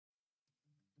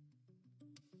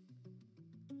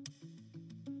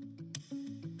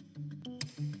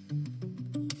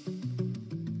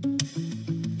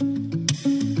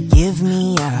Give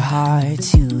me a heart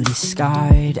to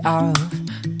discard of.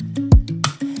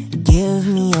 Give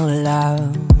me your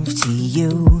love to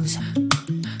use.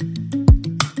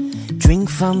 Drink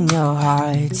from your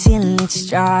heart till it's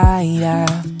dried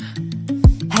up.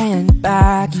 Hand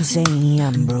back and say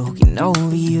I'm broken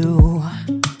over you.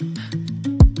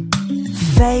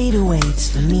 Fate waits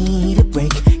for me to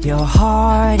break your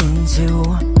heart in two.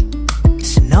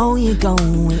 So know you're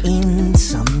going in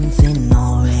something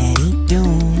already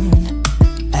doomed.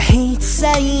 I hate to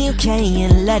say you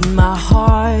can't let my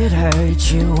heart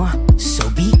hurt you. So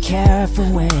be careful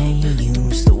when you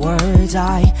use the words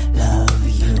I love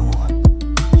you.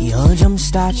 You'll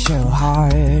jumpstart your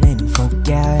heart and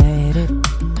forget it.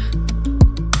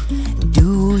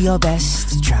 Do your best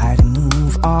to try to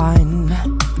move on.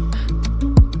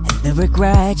 And the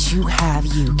regret you have,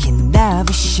 you can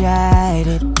never shed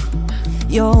it.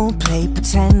 You'll play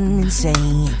pretend and say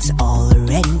it's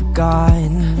already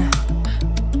gone.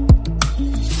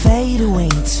 Fate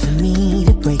waits for me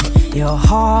to break your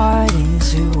heart in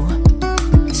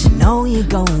two. So know you're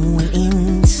going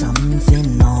in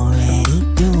something already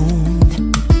doomed.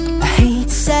 I hate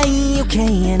to say you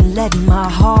can't let my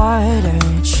heart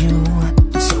hurt you.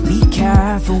 So be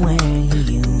careful when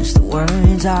you use the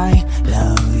words I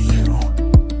love you.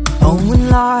 Don't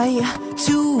lie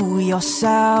to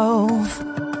yourself.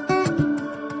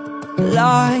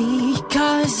 Lie,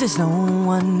 'cause there's no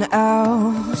one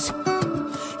else.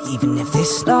 Even if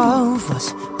this love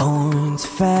was born to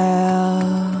fail,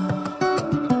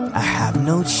 I have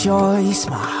no choice,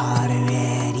 my heart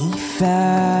already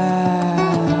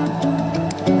fell.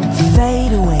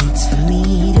 Fate waits for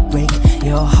me to break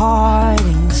your heart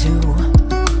in two.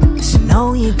 So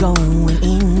know you're going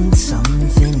in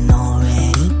something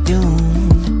already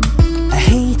doomed. I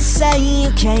hate to say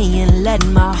you can't let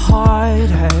my heart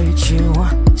hurt you.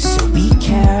 So be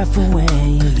careful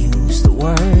when you use the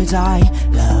words I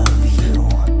love you.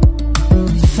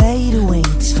 Fate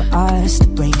waits for us to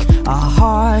break our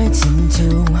hearts in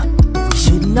two. We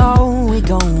should know we're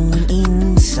going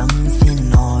in something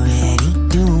already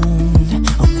doomed.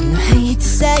 Oh, and I hate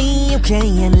to say you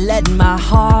can't let my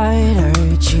heart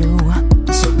hurt you.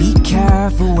 So be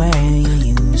careful when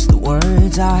you use the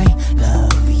words I